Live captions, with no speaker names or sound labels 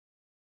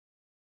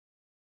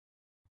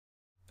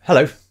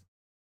Hello.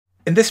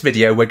 In this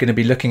video, we're going to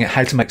be looking at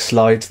how to make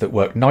slides that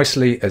work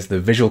nicely as the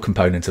visual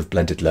component of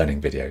blended learning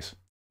videos.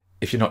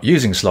 If you're not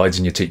using slides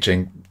in your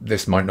teaching,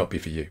 this might not be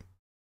for you.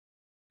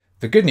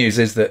 The good news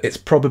is that it's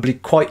probably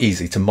quite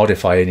easy to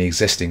modify any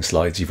existing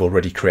slides you've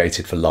already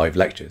created for live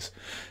lectures.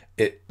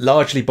 It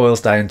largely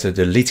boils down to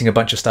deleting a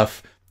bunch of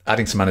stuff,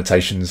 adding some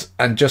annotations,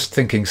 and just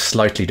thinking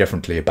slightly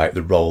differently about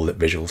the role that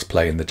visuals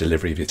play in the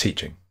delivery of your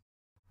teaching.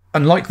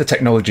 Unlike the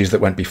technologies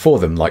that went before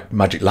them, like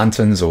magic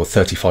lanterns or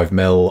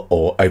 35mm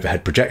or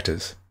overhead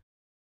projectors,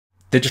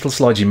 digital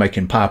slides you make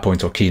in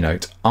PowerPoint or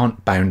Keynote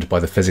aren't bound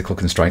by the physical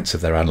constraints of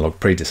their analog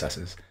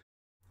predecessors.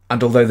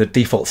 And although the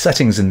default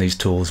settings in these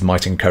tools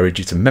might encourage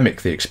you to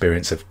mimic the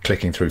experience of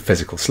clicking through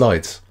physical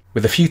slides,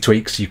 with a few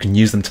tweaks you can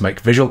use them to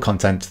make visual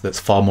content that's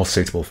far more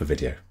suitable for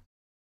video.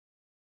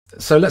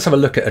 So let's have a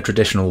look at a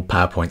traditional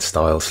PowerPoint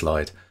style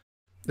slide.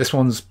 This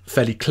one's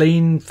fairly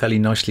clean, fairly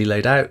nicely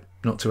laid out,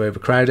 not too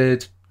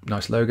overcrowded.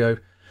 Nice logo,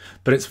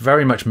 but it's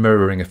very much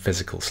mirroring a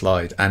physical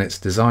slide, and it's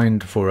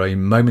designed for a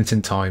moment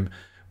in time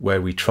where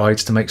we tried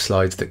to make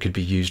slides that could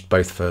be used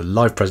both for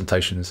live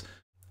presentations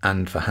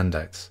and for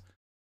handouts.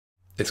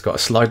 It's got a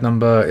slide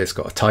number, it's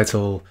got a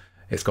title,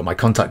 it's got my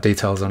contact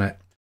details on it,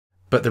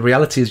 but the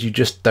reality is you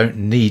just don't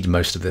need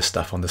most of this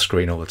stuff on the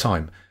screen all the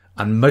time,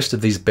 and most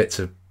of these bits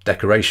of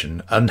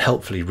decoration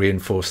unhelpfully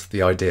reinforce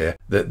the idea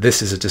that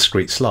this is a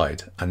discrete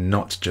slide and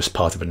not just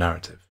part of a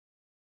narrative.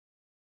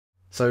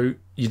 So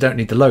you don't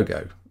need the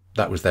logo,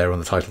 that was there on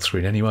the title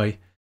screen anyway.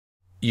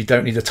 You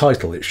don't need a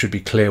title, it should be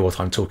clear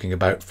what I'm talking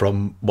about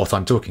from what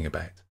I'm talking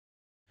about.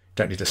 You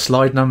don't need a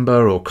slide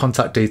number or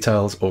contact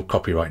details or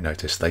copyright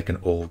notice, they can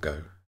all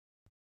go.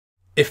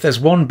 If there's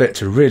one bit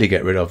to really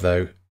get rid of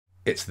though,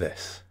 it's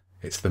this.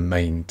 It's the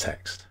main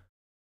text.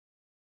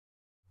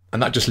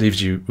 And that just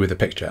leaves you with a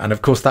picture, and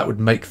of course that would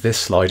make this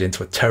slide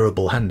into a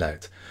terrible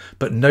handout,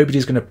 but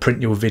nobody's going to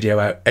print your video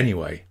out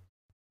anyway.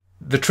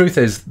 The truth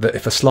is that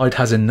if a slide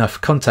has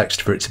enough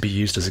context for it to be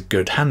used as a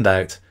good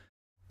handout,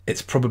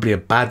 it's probably a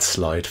bad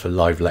slide for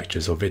live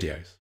lectures or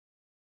videos.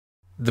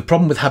 The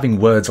problem with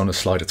having words on a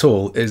slide at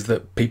all is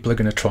that people are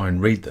going to try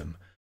and read them.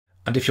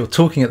 And if you're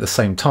talking at the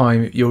same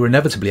time, you're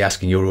inevitably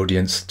asking your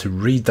audience to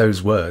read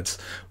those words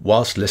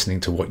whilst listening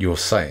to what you're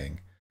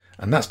saying.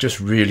 And that's just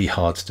really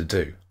hard to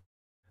do.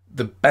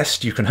 The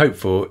best you can hope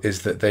for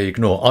is that they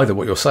ignore either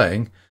what you're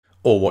saying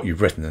or what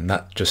you've written, and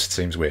that just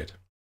seems weird.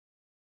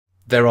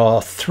 There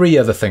are three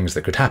other things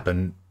that could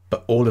happen,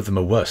 but all of them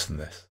are worse than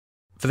this.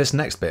 For this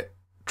next bit,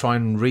 try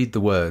and read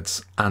the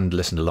words and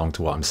listen along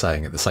to what I'm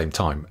saying at the same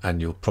time, and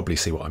you'll probably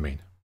see what I mean.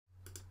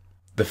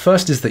 The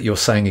first is that you're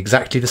saying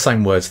exactly the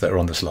same words that are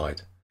on the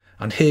slide,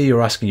 and here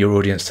you're asking your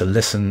audience to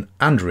listen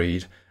and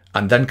read,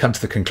 and then come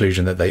to the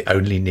conclusion that they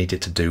only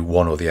needed to do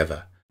one or the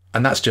other.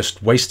 And that's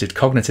just wasted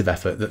cognitive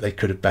effort that they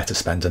could have better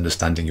spent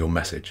understanding your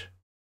message.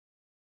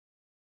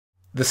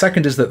 The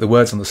second is that the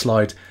words on the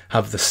slide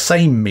have the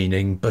same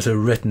meaning but are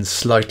written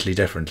slightly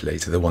differently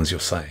to the ones you're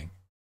saying.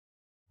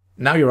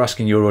 Now you're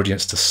asking your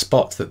audience to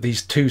spot that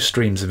these two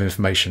streams of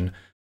information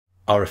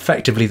are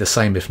effectively the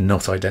same if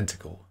not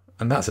identical,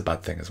 and that's a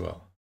bad thing as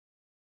well.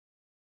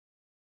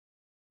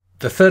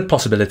 The third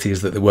possibility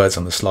is that the words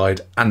on the slide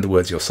and the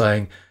words you're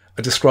saying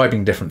are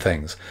describing different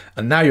things,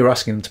 and now you're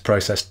asking them to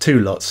process two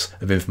lots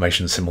of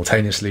information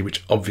simultaneously,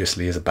 which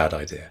obviously is a bad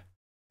idea.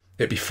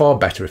 It'd be far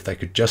better if they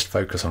could just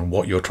focus on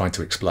what you're trying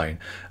to explain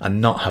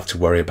and not have to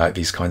worry about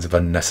these kinds of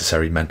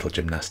unnecessary mental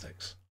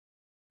gymnastics.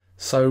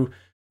 So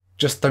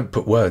just don't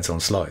put words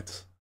on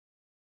slides.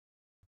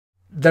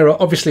 There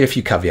are obviously a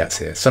few caveats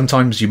here.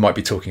 Sometimes you might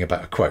be talking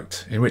about a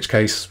quote, in which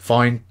case,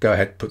 fine, go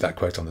ahead, put that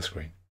quote on the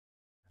screen.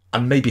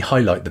 And maybe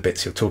highlight the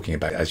bits you're talking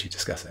about as you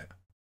discuss it.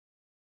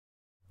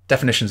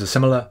 Definitions are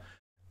similar,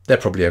 they're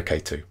probably okay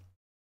too.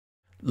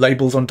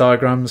 Labels on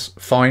diagrams,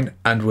 fine,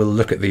 and we'll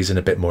look at these in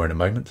a bit more in a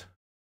moment.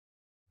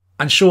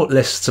 And short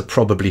lists are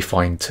probably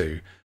fine too,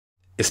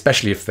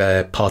 especially if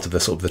they're part of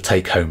the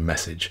take-home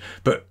message,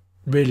 but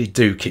really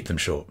do keep them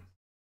short.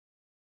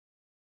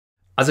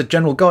 As a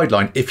general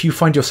guideline, if you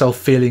find yourself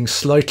feeling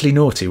slightly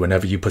naughty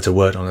whenever you put a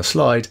word on a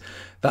slide,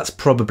 that's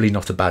probably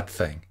not a bad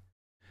thing.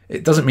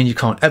 It doesn't mean you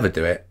can't ever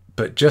do it,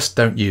 but just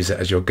don't use it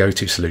as your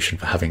go-to solution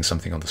for having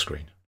something on the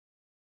screen.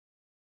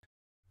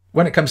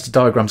 When it comes to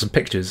diagrams and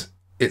pictures,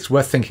 it's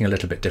worth thinking a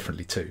little bit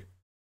differently too.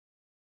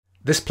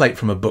 This plate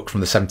from a book from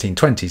the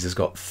 1720s has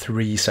got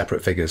 3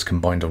 separate figures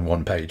combined on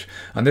one page,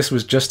 and this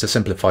was just to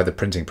simplify the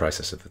printing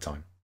process of the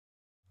time.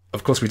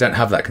 Of course, we don't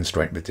have that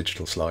constraint with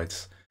digital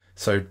slides,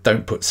 so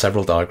don't put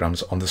several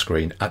diagrams on the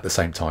screen at the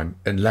same time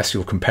unless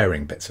you're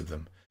comparing bits of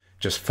them.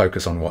 Just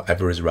focus on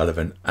whatever is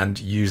relevant and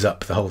use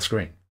up the whole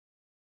screen.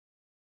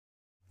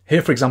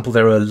 Here, for example,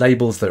 there are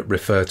labels that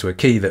refer to a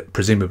key that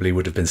presumably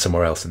would have been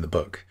somewhere else in the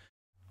book.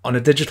 On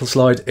a digital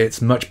slide,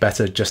 it's much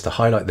better just to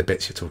highlight the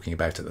bits you're talking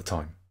about at the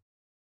time.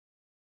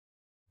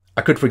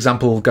 I could, for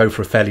example, go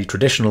for a fairly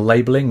traditional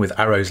labelling with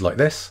arrows like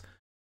this,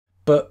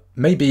 but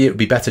maybe it would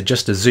be better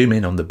just to zoom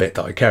in on the bit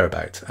that I care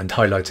about and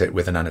highlight it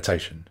with an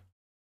annotation.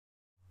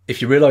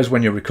 If you realise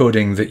when you're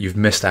recording that you've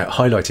missed out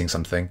highlighting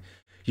something,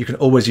 you can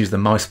always use the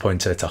mouse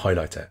pointer to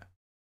highlight it.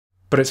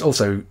 But it's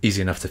also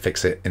easy enough to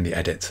fix it in the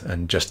edit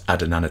and just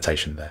add an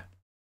annotation there.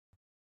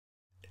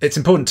 It's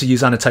important to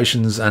use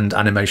annotations and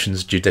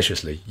animations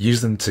judiciously.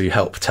 Use them to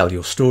help tell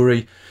your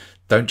story.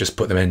 Don't just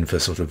put them in for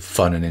sort of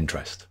fun and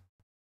interest.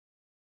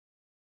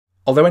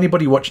 Although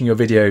anybody watching your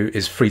video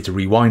is free to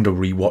rewind or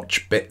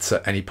rewatch bits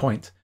at any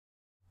point,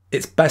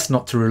 it's best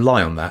not to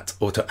rely on that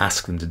or to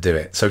ask them to do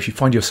it. So if you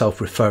find yourself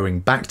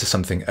referring back to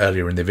something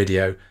earlier in the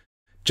video,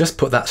 just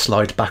put that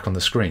slide back on the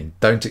screen.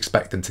 Don't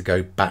expect them to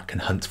go back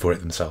and hunt for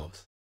it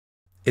themselves.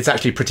 It's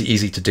actually pretty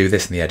easy to do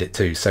this in the edit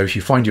too. So if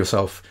you find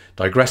yourself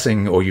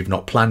digressing or you've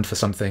not planned for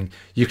something,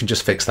 you can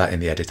just fix that in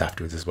the edit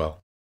afterwards as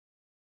well.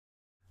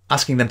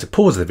 Asking them to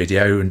pause the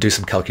video and do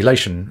some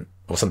calculation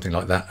or something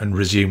like that and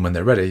resume when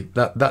they're ready,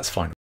 that's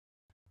fine.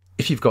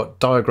 If you've got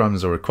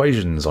diagrams or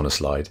equations on a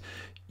slide,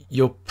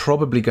 you're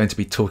probably going to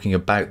be talking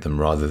about them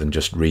rather than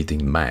just reading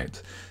them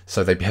out.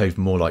 So they behave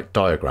more like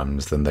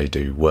diagrams than they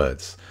do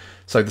words.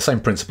 So the same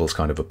principles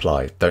kind of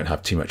apply. Don't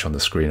have too much on the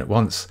screen at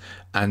once,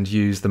 and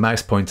use the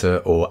mouse pointer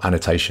or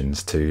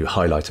annotations to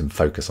highlight and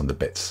focus on the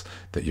bits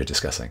that you're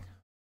discussing.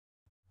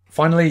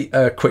 Finally,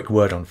 a quick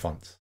word on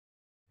fonts.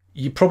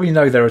 You probably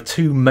know there are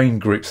two main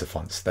groups of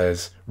fonts.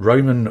 There's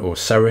Roman or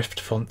serifed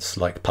fonts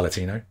like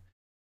Palatino,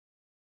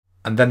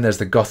 and then there's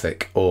the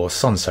Gothic or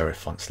sans serif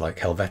fonts like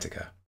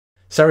Helvetica.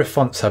 Serif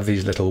fonts have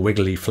these little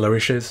wiggly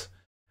flourishes,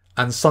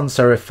 and sans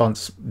serif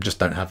fonts just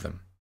don't have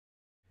them.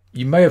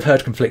 You may have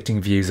heard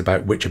conflicting views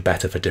about which are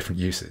better for different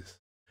uses,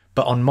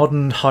 but on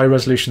modern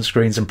high-resolution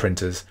screens and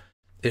printers,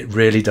 it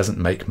really doesn't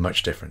make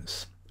much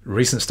difference.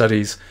 Recent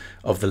studies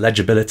of the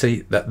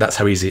legibility, that's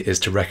how easy it is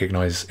to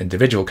recognise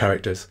individual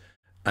characters,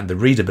 and the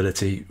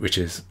readability, which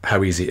is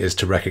how easy it is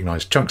to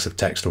recognise chunks of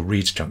text or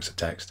read chunks of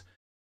text,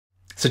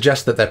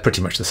 suggest that they're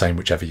pretty much the same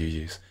whichever you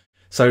use.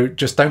 So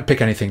just don't pick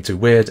anything too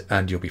weird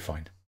and you'll be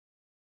fine.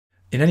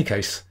 In any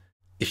case,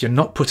 if you're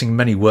not putting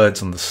many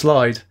words on the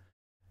slide,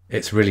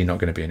 it's really not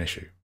going to be an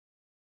issue.